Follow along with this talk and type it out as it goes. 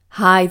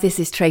Hi, this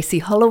is Tracy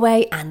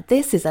Holloway, and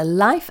this is a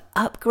Life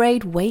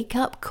Upgrade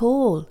Wake-Up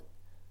Call.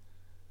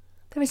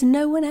 There is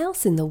no one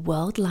else in the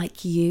world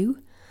like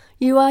you.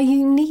 You are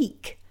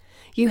unique.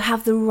 You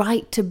have the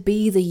right to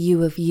be the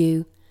you of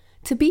you,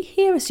 to be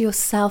here as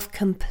yourself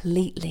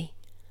completely,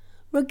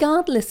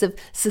 regardless of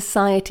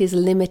society's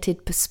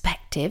limited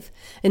perspective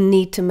and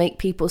need to make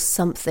people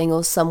something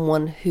or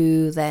someone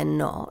who they're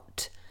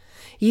not.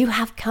 You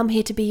have come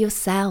here to be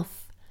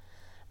yourself,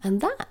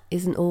 and that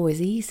isn't always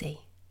easy.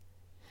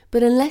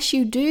 But unless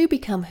you do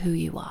become who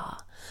you are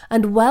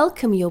and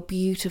welcome your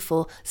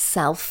beautiful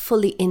self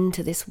fully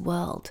into this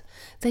world,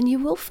 then you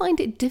will find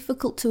it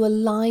difficult to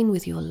align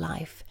with your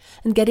life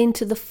and get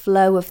into the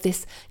flow of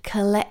this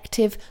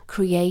collective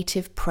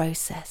creative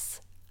process.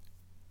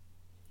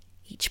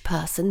 Each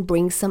person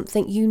brings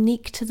something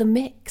unique to the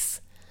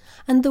mix,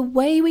 and the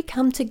way we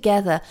come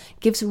together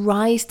gives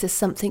rise to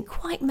something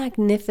quite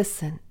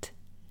magnificent.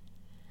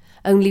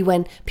 Only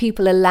when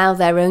people allow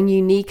their own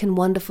unique and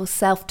wonderful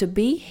self to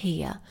be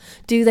here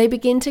do they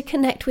begin to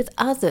connect with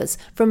others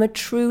from a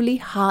truly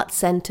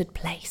heart-centered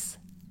place.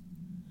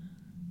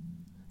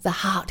 The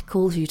heart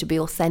calls you to be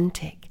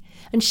authentic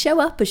and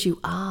show up as you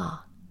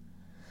are.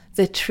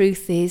 The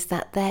truth is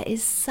that there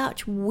is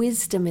such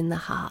wisdom in the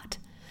heart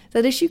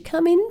that as you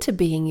come into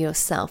being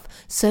yourself,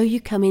 so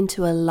you come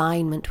into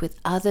alignment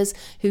with others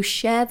who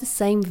share the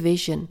same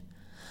vision,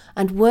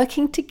 and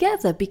working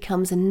together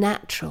becomes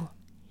natural,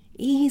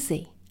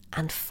 easy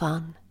and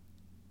fun.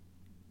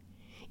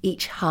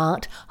 Each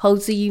heart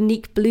holds a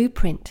unique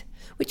blueprint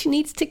which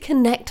needs to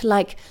connect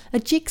like a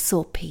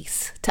jigsaw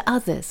piece to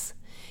others,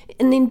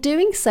 and in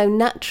doing so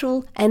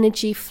natural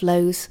energy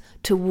flows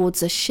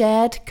towards a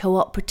shared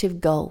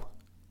cooperative goal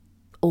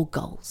or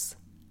goals.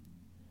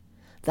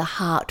 The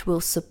heart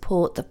will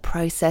support the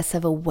process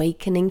of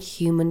awakening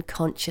human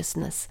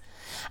consciousness,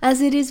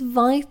 as it is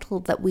vital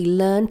that we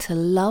learn to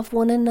love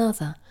one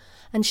another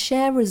and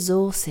share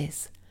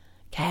resources,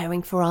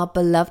 caring for our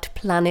beloved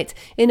planet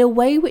in a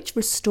way which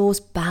restores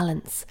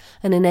balance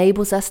and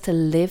enables us to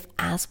live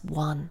as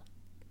one.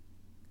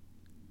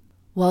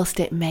 Whilst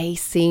it may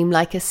seem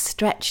like a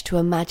stretch to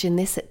imagine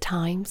this at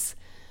times,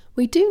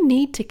 we do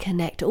need to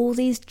connect all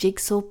these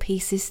jigsaw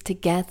pieces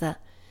together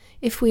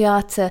if we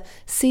are to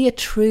see a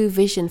true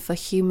vision for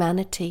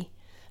humanity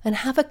and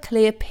have a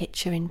clear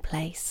picture in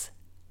place.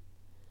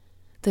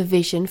 The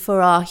vision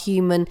for our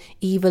human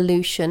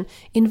evolution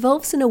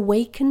involves an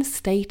awakened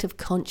state of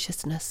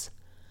consciousness,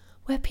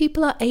 where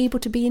people are able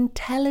to be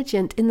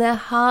intelligent in their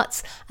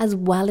hearts as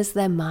well as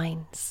their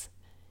minds,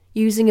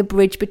 using a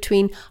bridge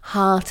between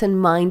heart and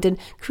mind and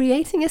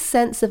creating a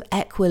sense of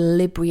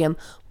equilibrium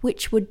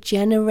which would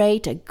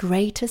generate a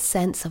greater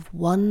sense of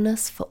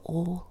oneness for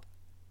all.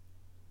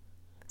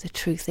 The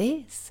truth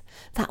is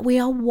that we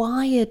are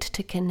wired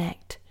to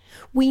connect.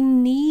 We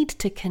need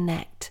to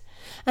connect.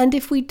 And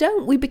if we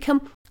don't, we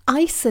become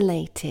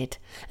isolated,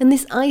 and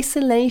this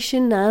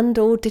isolation and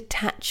or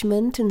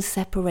detachment and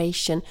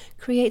separation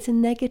creates a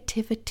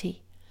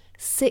negativity,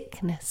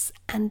 sickness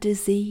and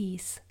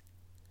disease.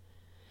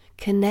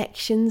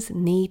 Connections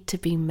need to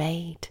be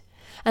made,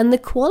 and the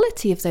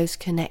quality of those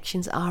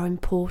connections are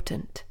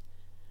important,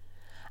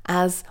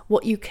 as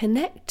what you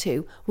connect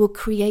to will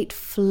create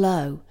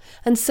flow,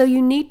 and so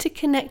you need to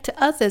connect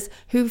to others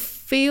who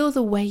feel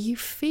the way you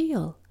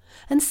feel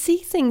and see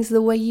things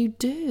the way you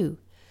do,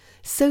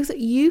 so that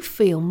you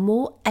feel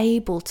more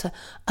able to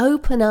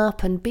open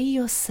up and be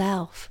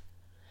yourself.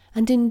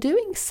 And in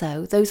doing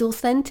so, those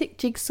authentic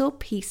jigsaw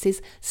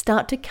pieces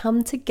start to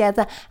come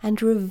together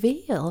and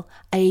reveal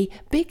a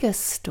bigger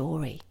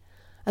story,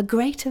 a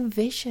greater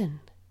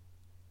vision.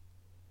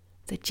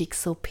 The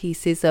jigsaw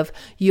pieces of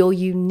your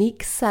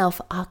unique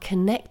self are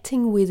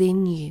connecting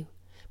within you,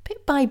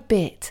 bit by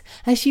bit,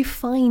 as you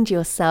find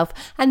yourself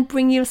and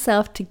bring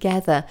yourself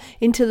together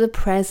into the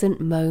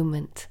present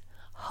moment,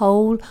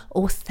 whole,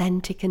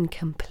 authentic and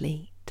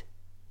complete.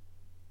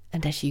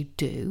 And as you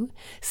do,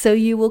 so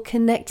you will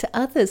connect to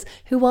others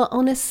who are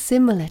on a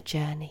similar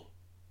journey.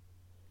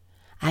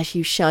 As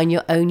you shine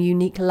your own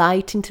unique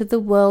light into the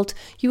world,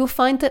 you will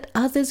find that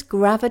others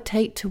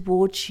gravitate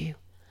towards you,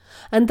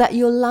 and that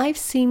your life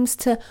seems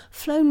to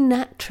flow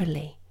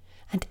naturally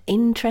and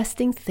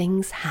interesting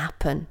things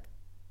happen.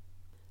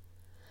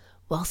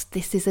 Whilst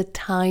this is a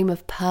time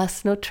of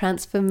personal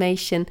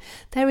transformation,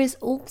 there is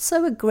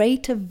also a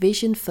greater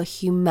vision for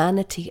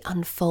humanity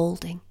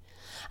unfolding.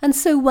 And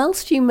so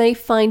whilst you may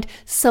find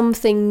some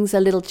things a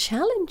little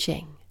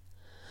challenging,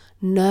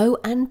 know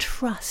and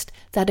trust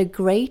that a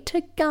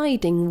greater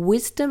guiding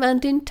wisdom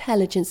and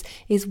intelligence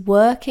is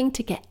working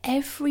to get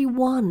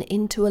everyone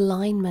into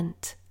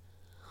alignment,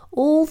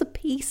 all the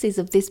pieces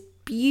of this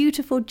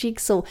beautiful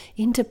jigsaw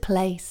into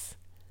place.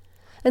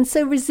 And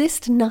so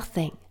resist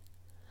nothing.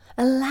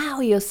 Allow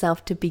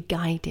yourself to be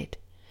guided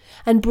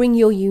and bring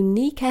your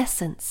unique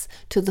essence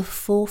to the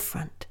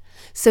forefront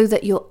so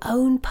that your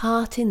own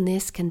part in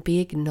this can be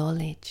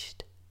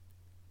acknowledged.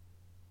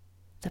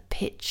 The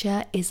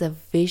picture is a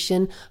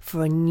vision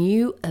for a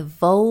new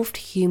evolved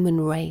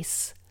human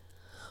race,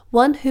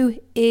 one who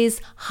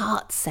is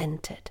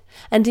heart-centered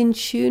and in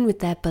tune with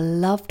their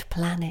beloved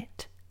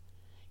planet,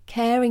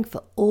 caring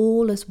for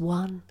all as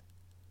one.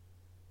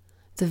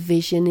 The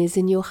vision is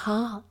in your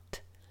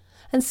heart,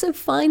 and so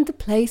find the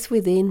place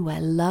within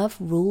where love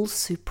rules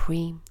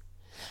supreme,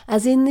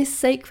 as in this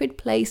sacred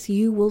place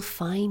you will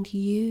find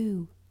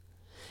you,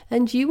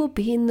 and you will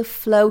be in the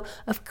flow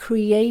of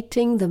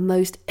creating the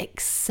most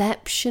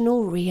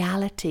exceptional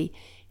reality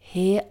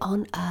here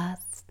on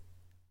earth.